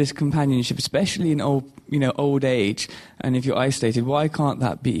this companionship, especially in old age, and if you're isolated, why can't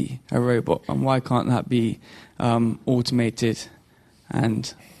that be a robot, and why can't that be automated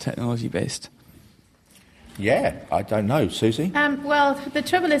and technology-based? Yeah, I don't know. Susie? Well, the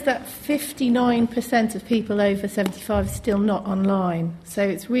trouble is that 59% of people over 75 are still not online. So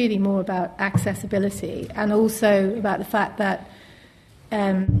it's really more about accessibility, and also about the fact that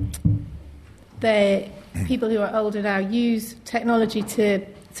people who are older now use technology to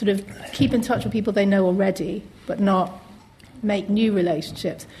sort of keep in touch with people they know already, but not make new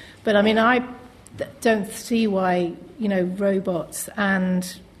relationships. But I mean, I don't see why, robots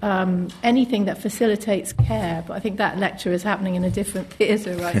and anything that facilitates care, but I think that lecture is happening in a different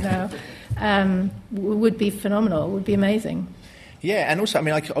theatre right now, would be phenomenal, would be amazing. Yeah, and also, I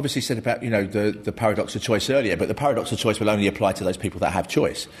mean, I obviously said about, the paradox of choice earlier, but the paradox of choice will only apply to those people that have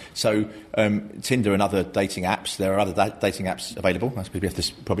choice. So Tinder and other dating apps, there are other dating apps available. I suppose we have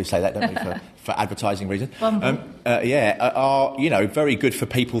to probably say that, don't we, for advertising reasons. Are, very good for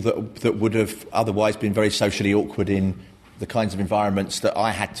people that would have otherwise been very socially awkward in the kinds of environments that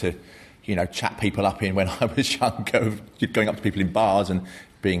I had to, chat people up in when I was younger, going up to people in bars and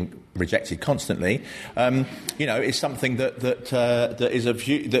being rejected constantly, is something that is a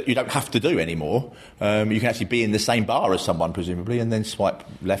view that you don't have to do anymore. You can actually be in the same bar as someone, presumably, and then swipe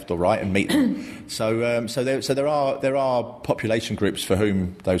left or right and meet them. So there are population groups for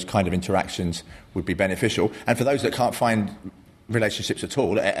whom those kind of interactions would be beneficial, and for those that can't find relationships at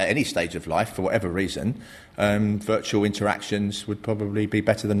all at any stage of life for whatever reason, virtual interactions would probably be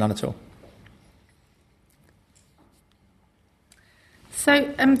better than none at all.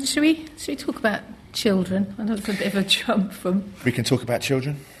 So, should we talk about children? I know it's a bit of a jump from... We can talk about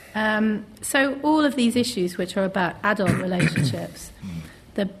children. So all of these issues which are about adult relationships,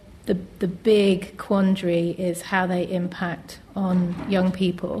 the big quandary is how they impact on young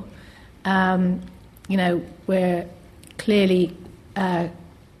people. We're clearly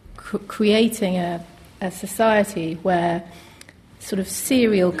creating a society where sort of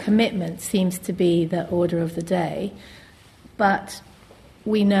serial commitment seems to be the order of the day, but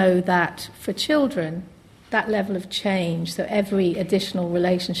we know that for children, that level of change, so every additional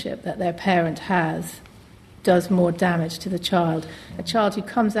relationship that their parent has does more damage to the child. A child who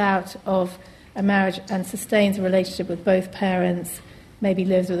comes out of a marriage and sustains a relationship with both parents, maybe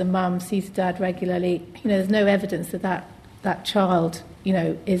lives with a mum, sees a dad regularly, there's no evidence that child,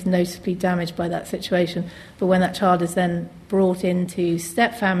 is noticeably damaged by that situation. But when that child is then brought into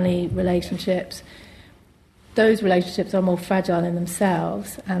step-family relationships, those relationships are more fragile in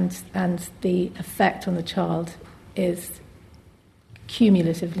themselves, and the effect on the child is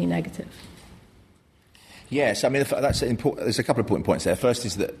cumulatively negative. Yes, I mean, that's important. There's a couple of important points there. First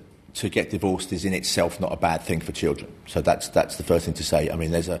is that to get divorced is in itself not a bad thing for children. So that's the first thing to say. I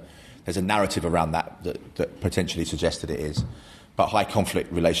mean, there's a narrative around that potentially suggests that it is. But high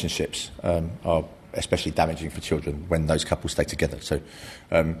conflict relationships are especially damaging for children when those couples stay together. So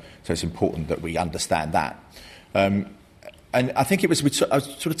it's important that we understand that. And I think I was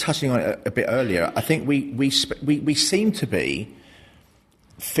sort of touching on it a bit earlier. I think we seem to be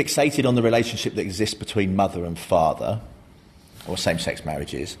fixated on the relationship that exists between mother and father, or same-sex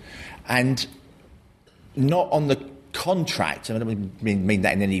marriages, and not on the contract, and I don't mean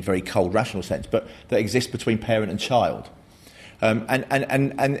that in any very cold, rational sense, but that exists between parent and child.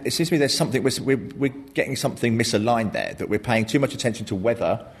 And it seems to me there's something, we're getting something misaligned there, that we're paying too much attention to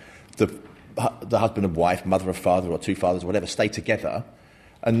whether the husband and wife, mother or father, or two fathers, or whatever, stay together,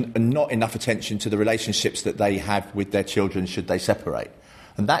 and not enough attention to the relationships that they have with their children should they separate.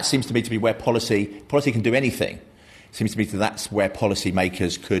 And that seems to me to be where policy can do anything. It seems to me that's where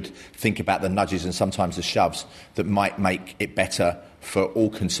policymakers could think about the nudges and sometimes the shoves that might make it better for all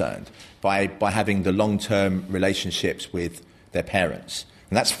concerned by having the long-term relationships with their parents.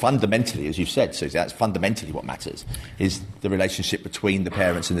 And that's fundamentally, as you've said, Susie, that's fundamentally what matters, is the relationship between the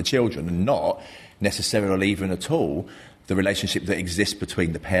parents and the children, and not necessarily even at all the relationship that exists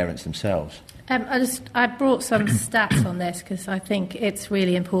between the parents themselves. I brought some stats on this because I think it's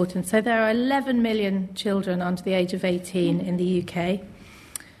really important. So there are 11 million children under the age of 18 in the UK.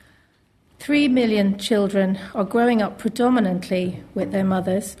 3 million children are growing up predominantly with their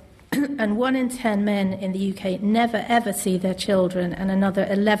mothers, and 1 in 10 men in the UK never ever see their children, and another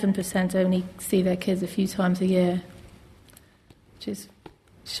 11% only see their kids a few times a year, which is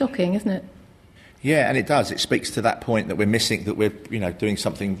shocking, isn't it? Yeah, and it does. It speaks to that point that we're missing, that we're doing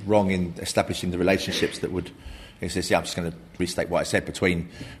something wrong in establishing the relationships that would. I'm just going to restate what I said between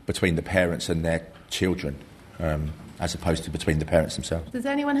the parents and their children, as opposed to between the parents themselves. Does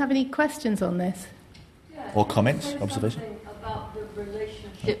anyone have any questions on this? Yeah, or comments, observations? About the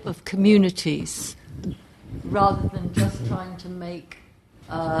relationship of communities, rather than just trying to make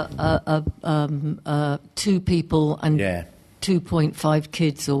two people and 2.5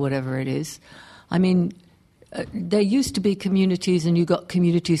 kids or whatever it is. I mean, there used to be communities and you got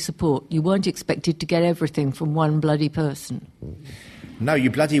community support. You weren't expected to get everything from one bloody person. No,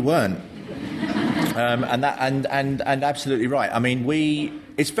 you bloody weren't. And absolutely right. I mean,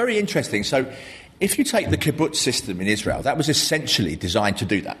 it's very interesting. So if you take the kibbutz system in Israel, that was essentially designed to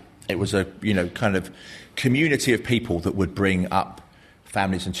do that. It was a, kind of community of people that would bring up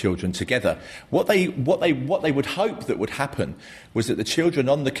families and children together. What they would hope that would happen was that the children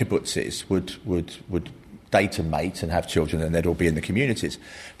on the kibbutzes would date and mate and have children, and they'd all be in the communities.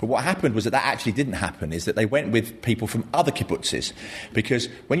 But what happened was that actually didn't happen, is that they went with people from other kibbutzes, because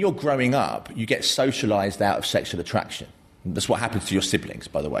when you're growing up, you get socialised out of sexual attraction. That's what happens to your siblings,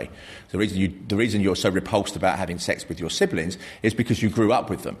 by the way. The reason you're so repulsed about having sex with your siblings is because you grew up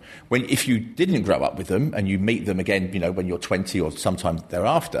with them. If you didn't grow up with them and you meet them again, when you're 20 or sometime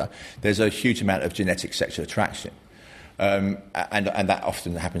thereafter, there's a huge amount of genetic sexual attraction. And that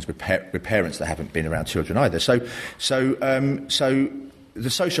often happens with parents that haven't been around children either. So the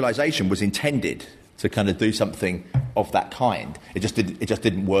socialisation was intended to kind of do something of that kind. It just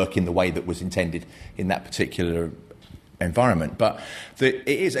didn't work in the way that was intended in that particular environment. But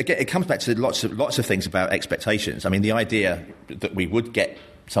it comes back to lots of things about expectations. I mean, the idea that we would get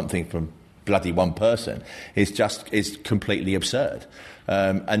something from bloody one person is completely absurd.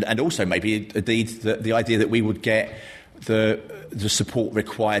 And also maybe indeed the idea that we would get the support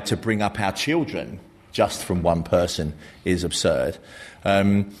required to bring up our children just from one person is absurd.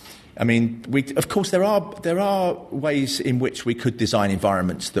 I mean, of course there are ways in which we could design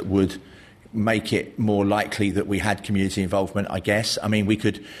environments that would make it more likely that we had community involvement, I guess. I mean, we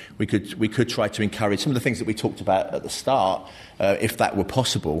could try to encourage some of the things that we talked about at the start, if that were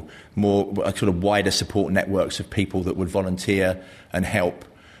possible, more sort of wider support networks of people that would volunteer and help.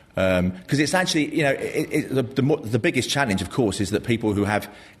 Because it's actually, the biggest challenge, of course, is that people who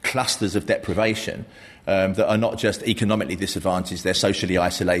have clusters of deprivation that are not just economically disadvantaged, they're socially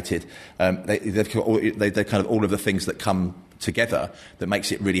isolated, they're kind of all of the things that come together that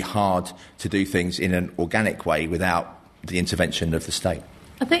makes it really hard to do things in an organic way without the intervention of the state.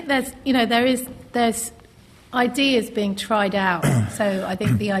 I think there's ideas being tried out. So I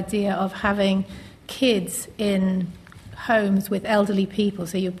think the idea of having kids in homes with elderly people,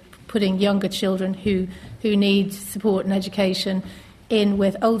 so you're putting younger children who need support and education in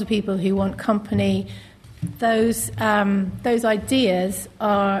with older people who want company, those ideas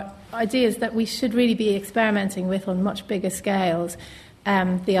are ideas that we should really be experimenting with on much bigger scales.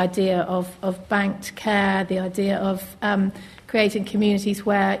 The idea of banked care, the idea of creating communities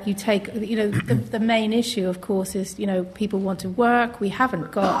where you take, the main issue, of course, is, people want to work. We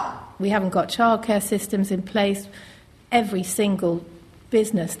haven't got childcare systems in place. Every single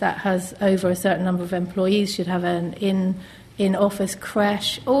business that has over a certain number of employees should have an in-office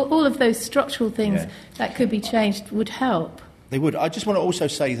creche. All of those structural things that could be changed would help. They would. I just want to also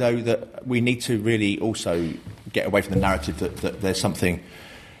say, though, that we need to really also get away from the narrative that there's something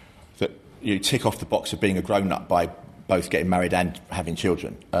that you tick off the box of being a grown-up by both getting married and having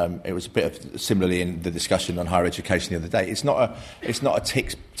children. It was a bit of similarly in the discussion on higher education the other day. It's not a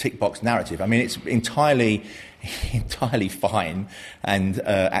tick box narrative. I mean, it's entirely fine and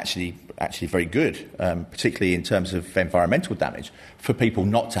actually very good, particularly in terms of environmental damage, for people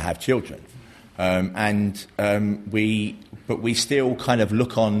not to have children. But we still kind of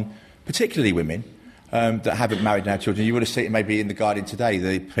look on, particularly women that haven't married and had children. You would have seen it maybe in The Guardian today,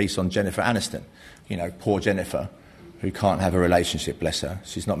 the piece on Jennifer Aniston. Poor Jennifer, who can't have a relationship, bless her.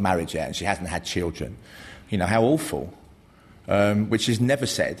 She's not married yet and she hasn't had children. How awful. Which is never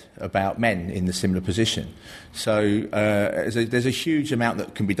said about men in the similar position. So there's a huge amount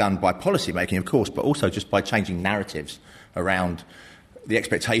that can be done by policy making, of course, but also just by changing narratives around the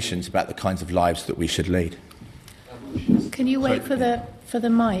expectations about the kinds of lives that we should lead. Evolutionists Can you wait for the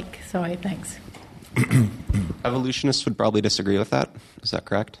mic? Sorry, thanks. Evolutionists would probably disagree with that. Is that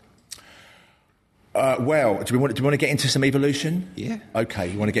correct? Well, do we want to get into some evolution? Yeah. Okay,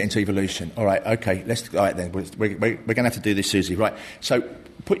 you want to get into evolution? All right. Okay. All right then. We're going to have to do this, Susie. Right. So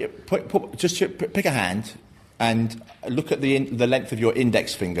just pick a hand and look at the length of your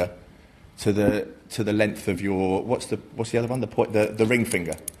index finger to the length of your what's the other one? The ring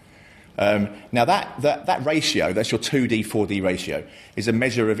finger. Now that ratio, that's your 2D 4D ratio, is a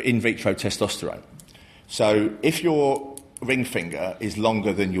measure of in vitro testosterone. So if your ring finger is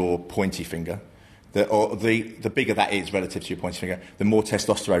longer than your pointy finger, the bigger that is relative to your pointy finger, the more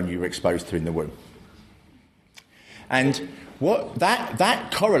testosterone you were exposed to in the womb. And what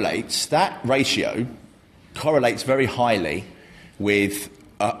that correlates, that ratio correlates very highly with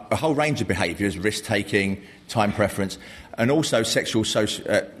a whole range of behaviours, risk-taking, time preference, and also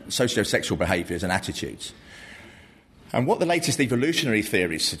socio-sexual behaviours and attitudes. And what the latest evolutionary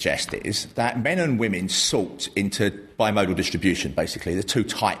theories suggest is that men and women sort into bimodal distribution, basically. There are two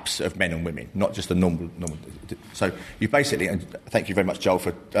types of men and women, not just the normal. So you basically, and thank you very much, Joel,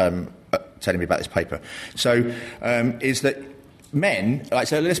 for telling me about this paper. So is that men,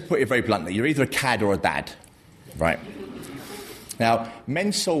 so let's put it very bluntly, you're either a cad or a dad, right? Now,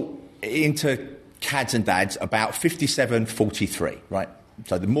 men sort into cads and dads about 57-43, right?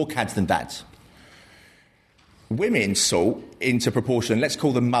 So the more cads than dads. Women sort into proportion, let's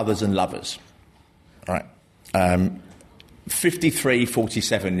call them mothers and lovers. All right.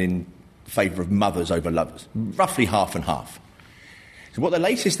 53-47 in favour of mothers over lovers. Roughly half and half. So what the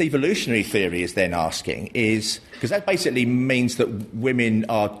latest evolutionary theory is then asking is, because that basically means that women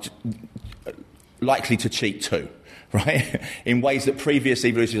are likely to cheat too, right? In ways that previous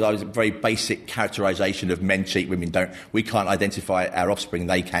evolutionary was a very basic characterisation of men cheat, women don't. We can't identify our offspring,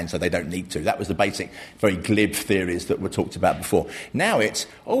 they can, so they don't need to. That was the basic, very glib theories that were talked about before. Now it's,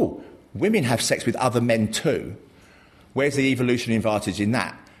 women have sex with other men too. Where's the evolutionary advantage in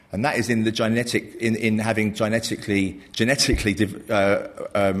that? And that is in the in having genetically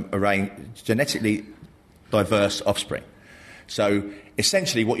diverse offspring. So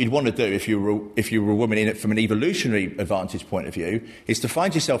essentially what you'd want to do if you were a woman in it from an evolutionary advantage point of view is to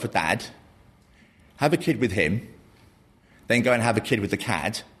find yourself a dad, have a kid with him, then go and have a kid with the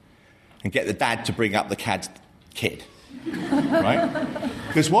cad, and get the dad to bring up the cad's kid. Right?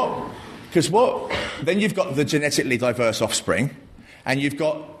 Because then you've got the genetically diverse offspring, and you've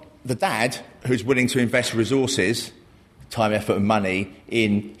got the dad who's willing to invest resources, time, effort and money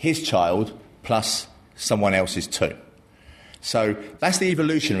in his child plus someone else's too. So that's the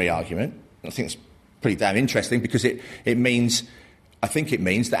evolutionary argument. I think it's pretty damn interesting because it means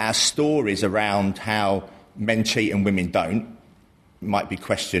that our stories around how men cheat and women don't might be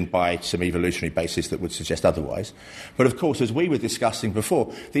questioned by some evolutionary basis that would suggest otherwise. But of course, as we were discussing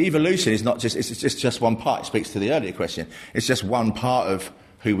before, the evolution is not just one part. It speaks to the earlier question. It's just one part of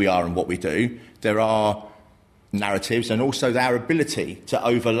who we are and what we do. There are narratives and also our ability to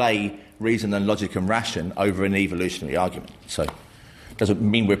overlay reason and logic and ration over an evolutionary argument. So it doesn't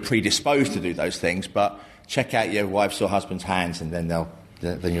mean we're predisposed to do those things, but check out your wife's or husband's hands and then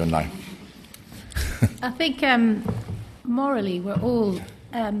you'll know. I think morally we're all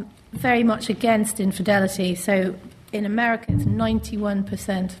very much against infidelity. So in America it's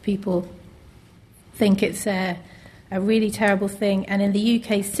 91% of people think it's a really terrible thing, and in the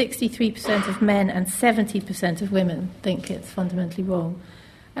UK 63% of men and 70% of women think it's fundamentally wrong.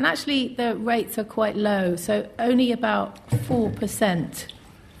 And actually, the rates are quite low, so only about 4%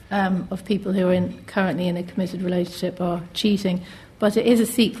 of people who are currently in a committed relationship are cheating. But it is a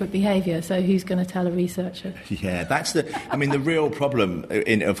secret behaviour, so who's going to tell a researcher? Yeah, the real problem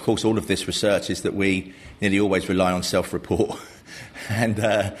in, of course, all of this research is that we nearly always rely on self-report. And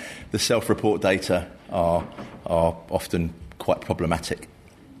the self-report data are often quite problematic.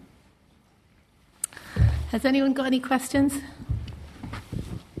 Has anyone got any questions?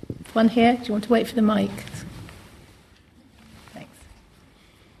 One here. Do you want to wait for the mic? Thanks.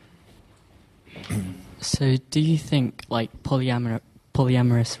 So do you think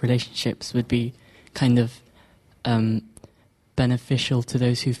polyamorous relationships would be kind of beneficial to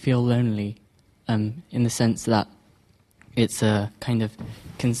those who feel lonely, in the sense that it's a kind of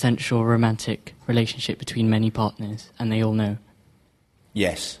consensual romantic relationship between many partners and they all know?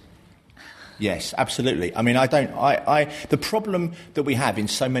 Yes. Yes, absolutely. I mean, the problem that we have in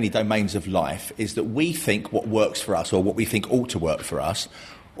so many domains of life is that we think what works for us or what we think ought to work for us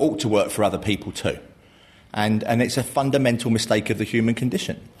ought to work for other people too. And it's a fundamental mistake of the human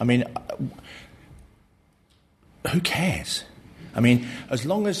condition. I mean, who cares? I mean, as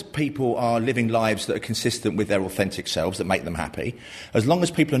long as people are living lives that are consistent with their authentic selves, that make them happy, as long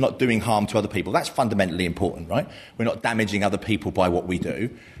as people are not doing harm to other people, that's fundamentally important, right? We're not damaging other people by what we do,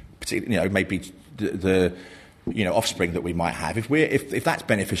 particularly, maybe the offspring that we might have. If that's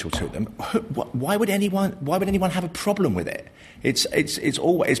beneficial to them, why would anyone have a problem with it? It's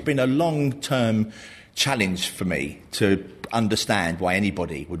been a long-term challenge for me to understand why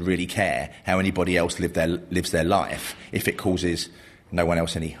anybody would really care how anybody else lives their life if it causes no one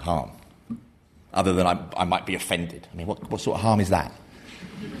else any harm, other than I might be offended. I mean, what sort of harm is that?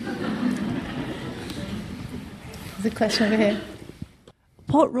 There's a question over here.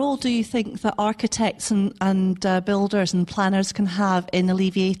 What role do you think that architects and builders and planners can have in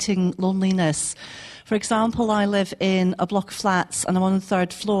alleviating loneliness? For example, I live in a block of flats and I'm on the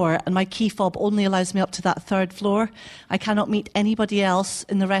 3rd floor, and my key fob only allows me up to that 3rd floor. I cannot meet anybody else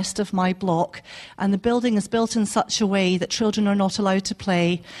in the rest of my block, and the building is built in such a way that children are not allowed to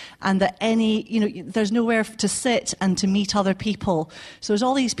play, and that there's nowhere to sit and to meet other people. So there's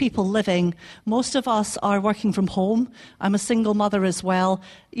all these people living. Most of us are working from home. I'm a single mother as well.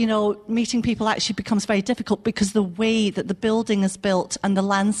 Meeting people actually becomes very difficult because the way that the building is built and the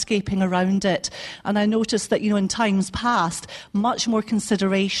landscaping around it. And I noticed that, in times past, much more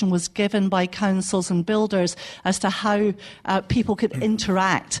consideration was given by councils and builders as to how people could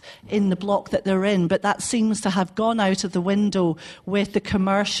interact in the block that they're in. But that seems to have gone out of the window with the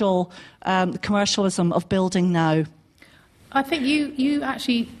commercialism of building now. I think you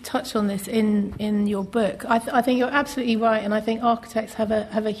actually touched on this in your book. I think you're absolutely right, and I think architects have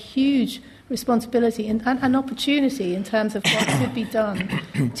a huge responsibility and an opportunity in terms of what could be done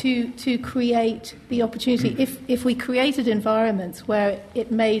to create the opportunity. If we created environments where it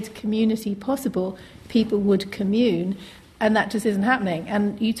made community possible, people would commune, and that just isn't happening.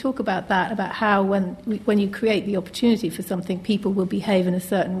 And you talk about that, about how when you create the opportunity for something, people will behave in a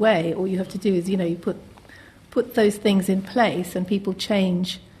certain way. All you have to do is, you put those things in place and people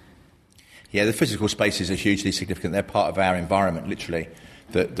change. Yeah, the physical spaces are hugely significant. They're part of our environment, literally,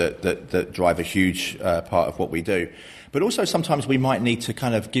 that drive a huge part of what we do. But also sometimes we might need to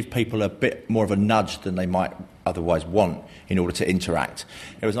kind of give people a bit more of a nudge than they might otherwise want in order to interact.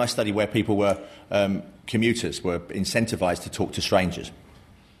 There was a nice study where people commuters were incentivised to talk to strangers.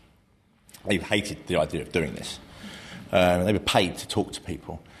 They hated the idea of doing this. They were paid to talk to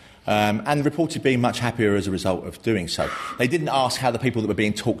people. And reported being much happier as a result of doing so. They didn't ask how the people that were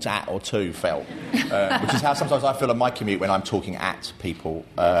being talked at or to felt, which is how sometimes I feel on my commute when I'm talking at people.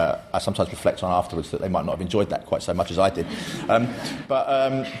 I sometimes reflect on afterwards that they might not have enjoyed that quite so much as I did.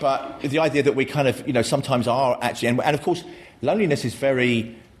 But the idea that we kind of, sometimes are actually... And of course, loneliness is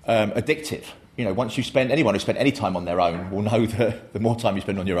very addictive. Once anyone who spent any time on their own will know that the more time you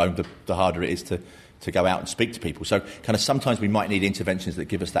spend on your own, the harder it is to go out and speak to people. So kind of sometimes we might need interventions that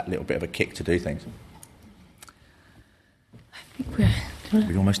give us that little bit of a kick to do things. I think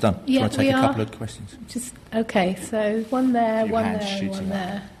we're almost done. Yeah, do you want to take a couple of questions? Okay, so one there, one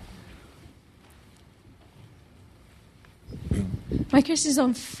there. My question is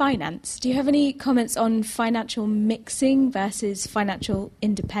on finance. Do you have any comments on financial mixing versus financial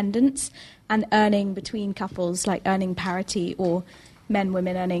independence and earning between couples, like earning parity or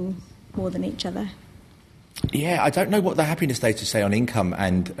women earning more than each other? Yeah, I don't know what the happiness data say on income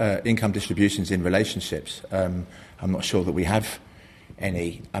and income distributions in relationships. I'm not sure that we have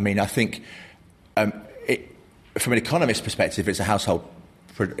any. I mean, I think from an economist's perspective, it's a household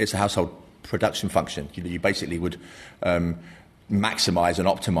production function. You basically would maximise and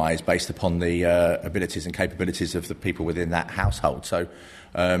optimise based upon the abilities and capabilities of the people within that household. So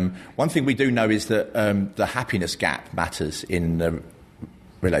one thing we do know is that the happiness gap matters in the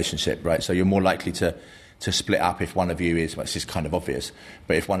relationship, right? So you're more likely to split up if one of you is, well, it's just kind of obvious,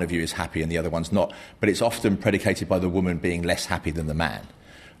 but if one of you is happy and the other one's not. But it's often predicated by the woman being less happy than the man.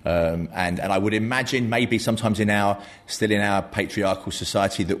 And I would imagine maybe sometimes still in our patriarchal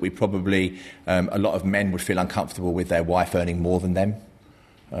society that we probably, a lot of men would feel uncomfortable with their wife earning more than them.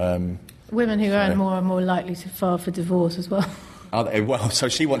 Women who earn more are more likely to file for divorce as well. Are they? Well, so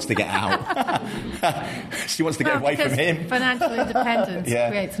she wants to get out. She wants to get away from him. Financial independence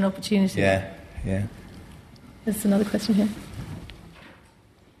creates an opportunity. Yeah. There's another question here.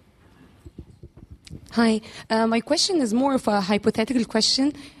 Hi. My question is more of a hypothetical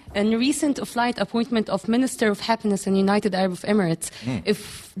question. In a recent flight appointment of Minister of Happiness in United Arab Emirates,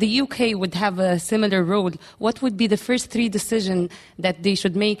 if the UK would have a similar role, what would be the first 3 decisions that they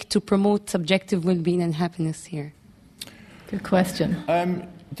should make to promote subjective well-being and happiness here? Good question.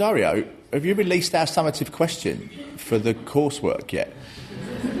 Dario, have you released our summative question for the coursework yet?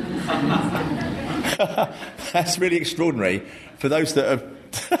 That's really extraordinary. For those that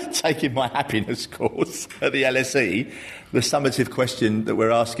have taken my happiness course at the LSE, the summative question that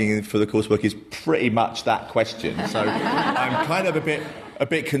we're asking for the coursework is pretty much that question. So I'm kind of a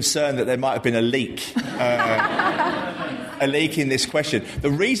bit concerned that there might have been a leak. A leak in this question. The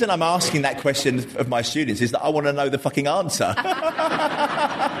reason I'm asking that question of my students is that I want to know the fucking answer.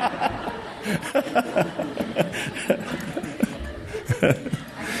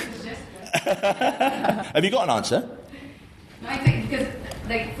 Have you got an answer? I think because,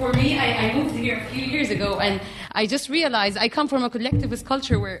 for me, I moved here a few years ago, and I just realized I come from a collectivist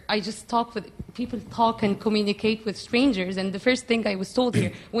culture where I just people talk and communicate with strangers, and the first thing I was told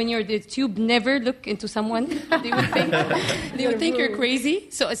here, when you're the tube, never look into someone. They would think you're crazy.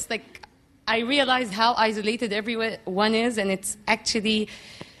 So it's like, I realized how isolated everyone is, and it's actually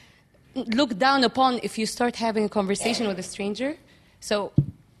looked down upon if you start having a conversation with a stranger. So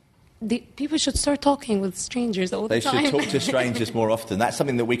people should start talking with strangers all the time. They should talk to strangers more often. That's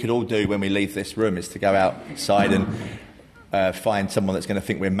something that we could all do when we leave this room, is to go outside and find someone that's going to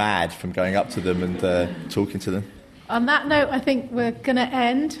think we're mad from going up to them and talking to them. On that note, I think we're going to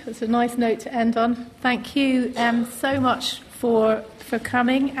end. It's a nice note to end on. Thank you so much for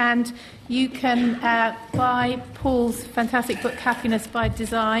coming. And you can buy Paul's fantastic book, Happiness by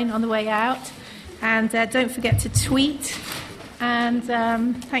Design, on the way out. And don't forget to tweet. And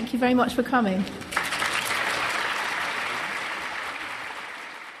thank you very much for coming.